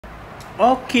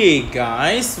Okay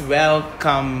guys,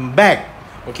 welcome back.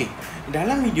 Okay,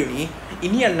 dalam video ni,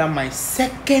 ini adalah my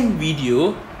second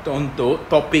video untuk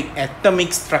topik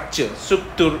atomic structure,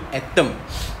 struktur atom.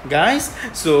 Guys,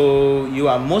 so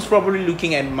you are most probably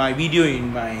looking at my video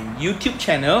in my YouTube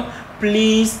channel.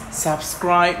 Please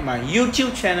subscribe my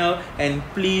YouTube channel and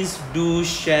please do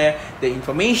share the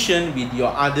information with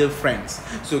your other friends.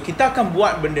 So kita akan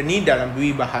buat benda ni dalam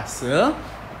Dwibahasa.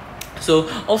 So,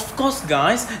 of course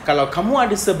guys, kalau kamu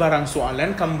ada sebarang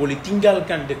soalan, kamu boleh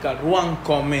tinggalkan dekat ruang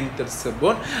komen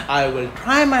tersebut. I will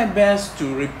try my best to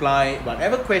reply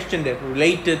whatever question that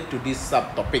related to this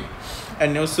subtopic.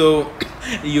 And also,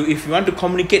 if you want to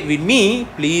communicate with me,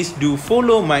 please do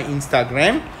follow my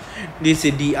Instagram. This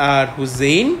is Dr.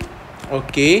 Hussein,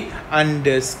 okay,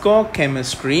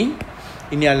 _chemistry.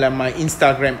 Ini adalah my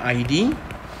Instagram ID.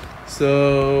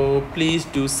 So, please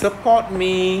do support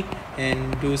me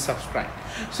and do subscribe.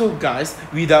 So guys,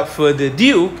 without further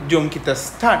ado, jom kita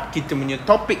start kita punya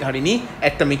topik hari ni,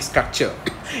 atomic structure.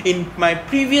 In my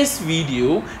previous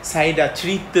video, saya dah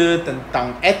cerita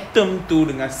tentang atom tu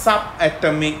dengan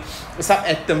subatom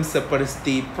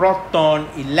seperti proton,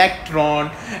 elektron,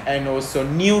 and also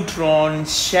neutron,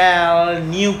 shell,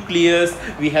 nucleus.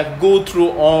 We have go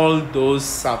through all those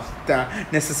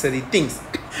necessary things.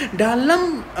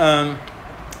 Dalam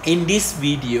in this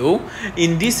video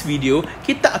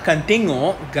kita akan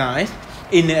tengok guys,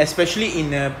 especially in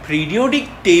a periodic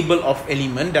table of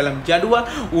element, dalam jadual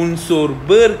unsur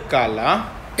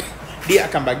berkala, dia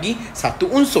akan bagi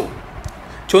satu unsur.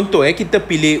 Contoh kita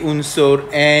pilih unsur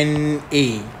Na.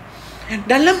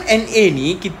 Dalam Na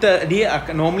ni dia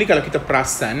akan normally, kalau kita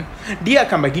perasan, dia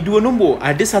akan bagi dua nombor.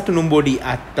 Ada satu nombor di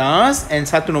atas and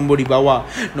satu nombor di bawah.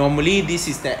 Normally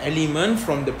this is the element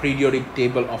from the periodic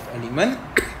table of element.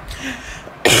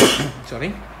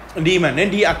 Sorry. Di mana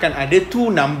dia akan ada two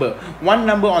number. One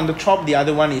number on the top, the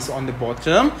other one is on the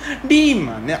bottom. Di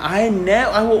mana I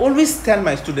will always tell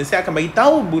my students, saya akan bagi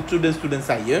tahu student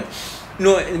saya,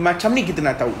 no, macam ni kita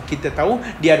nak tahu. Kita tahu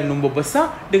dia ada nombor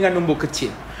besar dengan nombor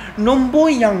kecil. Nombor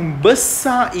yang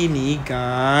besar ini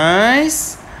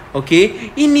guys,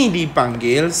 okay, ini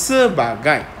dipanggil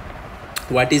sebagai,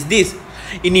 what is this?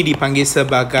 Ini dipanggil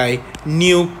sebagai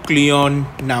nucleon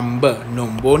number.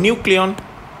 Nombor nukleon.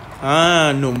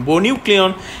 Nombor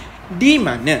nukleon. Di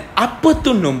mana, apa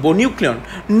tu nombor nukleon?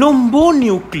 Nombor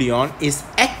nukleon is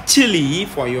actually,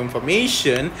 for your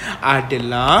information,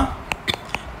 adalah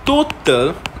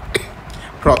total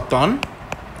protons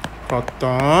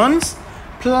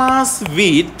plus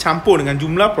with campur dengan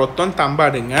jumlah proton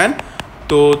tambah dengan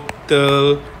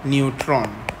total neutron.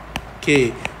 Okay,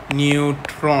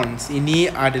 neutrons. Ini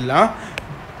adalah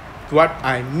what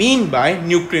I mean by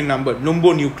nucleon number,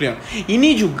 nombor nukleon.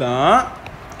 Ini juga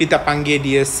kita panggil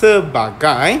dia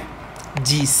sebagai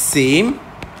G-same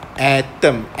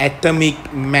atom, atomic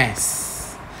mass.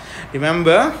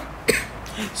 Remember?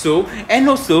 So, and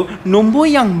also nombor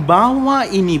yang bawah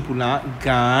ini pula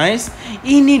guys,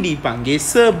 ini dipanggil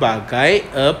sebagai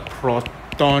a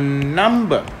proton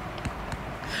number.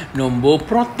 Nombor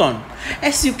proton.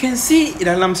 As you can see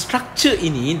dalam structure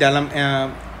ini, dalam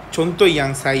contoh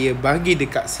yang saya bagi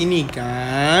dekat sini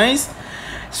guys,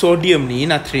 sodium ni,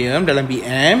 natrium dalam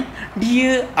BM,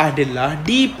 dia adalah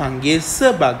dipanggil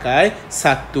sebagai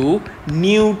satu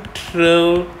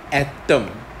neutral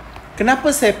atom.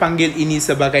 Kenapa saya panggil ini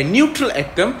sebagai neutral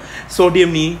atom? Sodium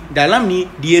ni, dalam ni,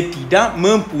 dia tidak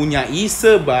mempunyai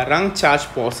sebarang charge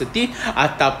positif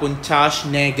ataupun charge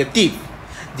negatif.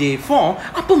 Therefore,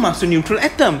 apa maksud neutral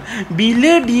atom?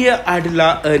 Bila dia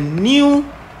adalah a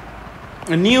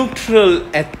neutral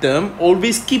atom,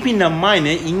 always keep in mind,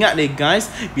 ingat deh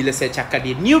guys, bila saya cakap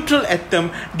dia neutral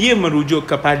atom, dia merujuk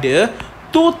kepada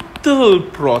total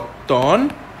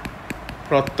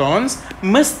protons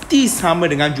mesti sama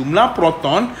dengan jumlah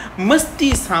proton,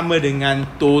 mesti sama dengan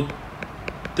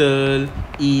total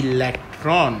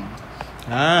elektron.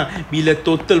 Bila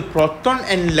total proton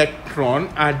and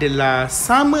elektron adalah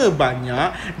sama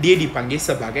banyak, dia dipanggil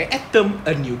sebagai atom,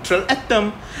 a neutral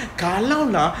atom.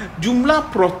 Kalaulah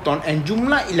jumlah proton and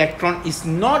jumlah elektron is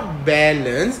not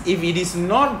balanced, if it is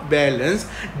not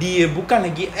balanced, dia bukan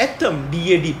lagi atom,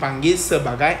 dia dipanggil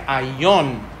sebagai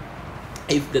ion.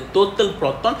 If the total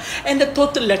proton and the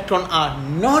total electron are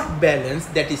not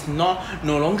balanced, that is no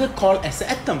longer called as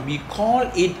an atom. We call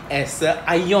it as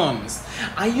ions.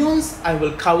 Ions I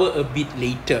will cover a bit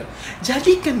later.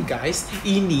 Jadi kan guys,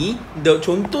 ini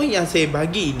contoh yang saya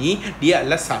bagi ini, dia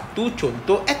adalah satu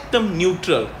contoh atom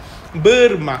neutral.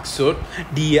 Bermaksud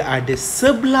dia ada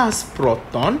 11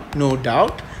 proton, no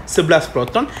doubt 11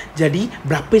 proton. Jadi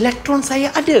berapa elektron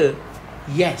saya ada?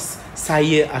 Yes,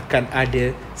 saya akan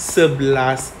ada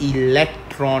 11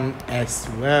 elektron as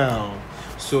well.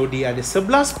 So dia ada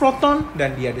 11 proton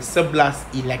dan dia ada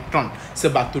 11 elektron.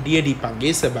 Sebab tu dia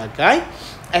dipanggil sebagai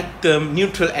atom,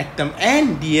 neutral atom,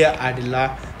 and dia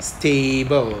adalah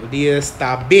stable. Dia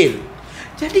stabil.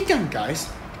 Jadi kan guys,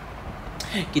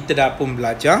 kita dah pun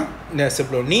belajar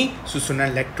sebelum ni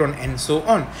susunan elektron and so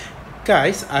on.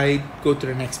 Guys, I go to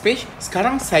the next page.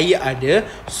 Sekarang saya ada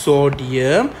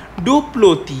sodium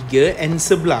 23 and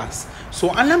 11.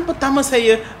 Soalan pertama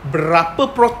saya, berapa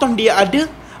proton dia ada?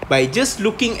 By just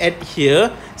looking at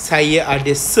here, saya ada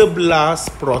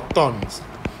 11 protons.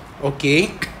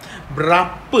 Okay,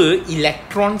 berapa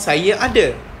elektron saya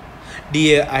ada?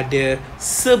 Dia ada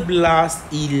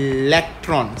 11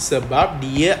 elektron sebab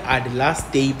dia adalah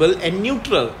stable and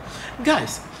neutral.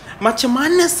 Guys, macam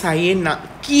mana saya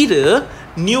nak kira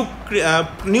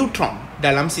neutron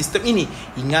dalam sistem ini?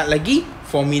 Ingat lagi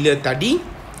formula tadi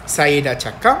saya dah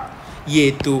cakap,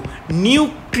 iaitu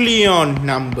nukleon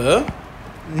number,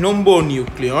 nombor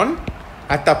nukleon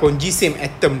ataupun GSM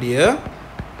atom dia.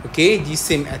 Okay,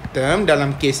 GSM atom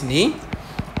dalam kes ni.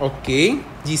 Okay,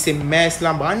 GSM mass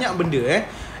lah, banyak benda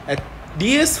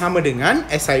dia sama dengan,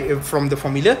 as I from the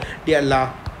formula, dia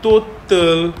adalah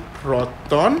total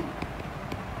proton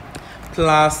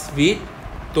plus with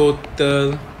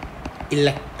total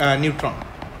neutron.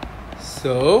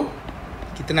 So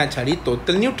kita nak cari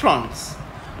total neutrons.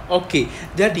 Okay,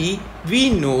 jadi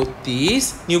we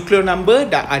notice nuclear number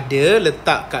dah ada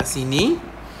letak kat sini.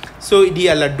 So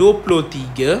dia adalah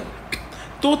 23.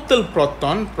 Total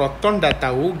proton dah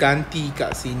tahu, ganti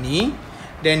kat sini.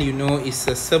 Then you know it's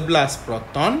a 11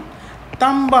 proton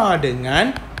tambah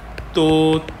dengan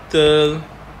total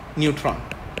neutron.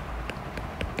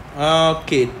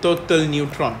 Okay, total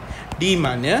neutron. Di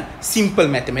mana simple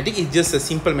mathematics is just a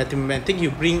simple mathematics.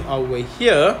 You bring over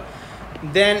here,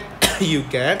 then you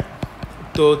get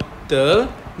total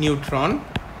neutron.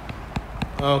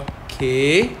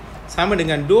 Okay, sama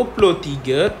dengan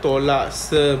 23 tolak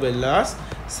 11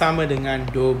 sama dengan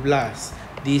 12.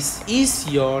 This is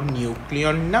your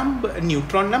neutron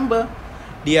number.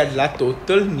 Dia adalah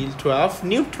total 12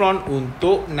 neutron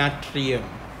untuk natrium.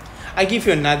 I give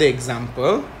you another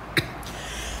example.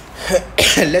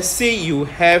 Let's say you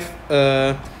have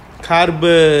a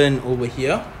carbon over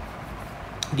here.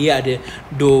 Dia ada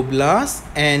 12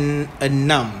 and 6.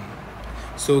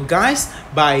 So guys,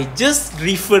 by just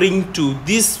referring to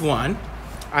this one,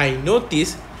 I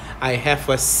notice I have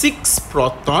a 6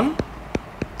 protons,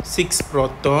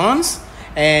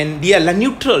 and dia adalah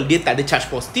neutral. Dia tak ada charge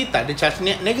positif, tak ada charge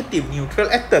negatif. Neutral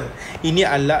atom. Ini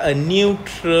adalah a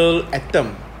neutral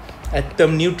atom.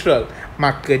 Atom neutral.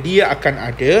 Maka dia akan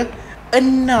ada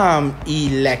 6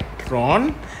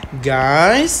 elektron.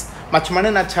 Guys, macam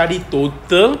mana nak cari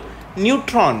total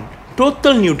neutron?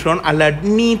 Total neutron adalah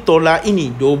ni tolak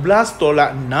ini. 12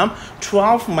 tolak 6.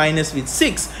 12 minus with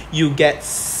 6. You get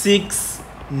 6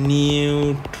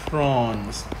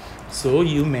 neutrons. So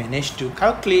you manage to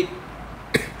calculate.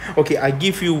 Okay, I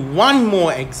give you one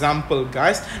more example,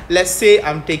 guys. Let's say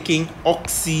I'm taking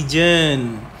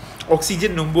oxygen.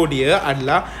 Oxygen nombor dia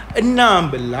adalah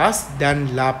 16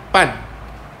 dan 8.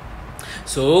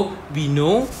 So we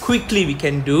know quickly we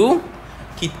can do.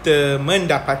 Kita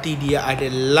mendapati dia ada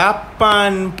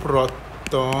 8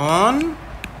 proton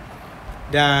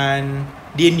dan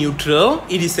dia neutral.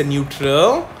 It is a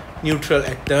neutral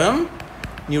atom.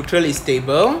 Neutral is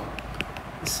stable.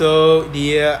 So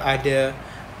dia ada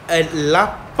 8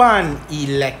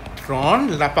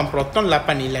 elektron, 8 proton,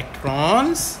 8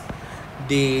 electrons.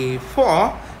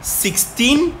 Therefore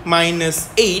 16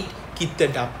 minus 8, kita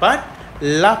dapat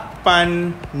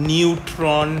 8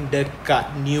 neutron dekat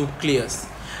nucleus.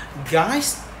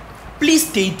 Guys, please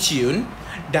stay tuned.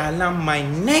 Dalam my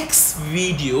next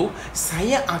video,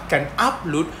 saya akan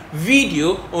upload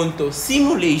video untuk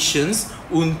simulations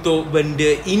untuk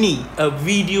benda ini. A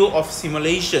video of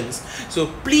simulations.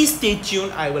 So please stay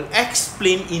tuned. I will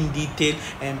explain in detail.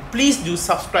 And please do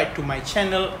subscribe to my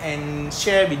channel and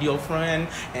share with your friend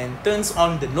and turns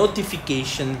on the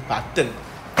notification button.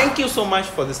 Thank you so much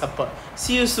for the support.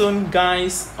 See you soon,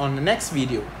 guys, on the next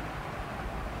video.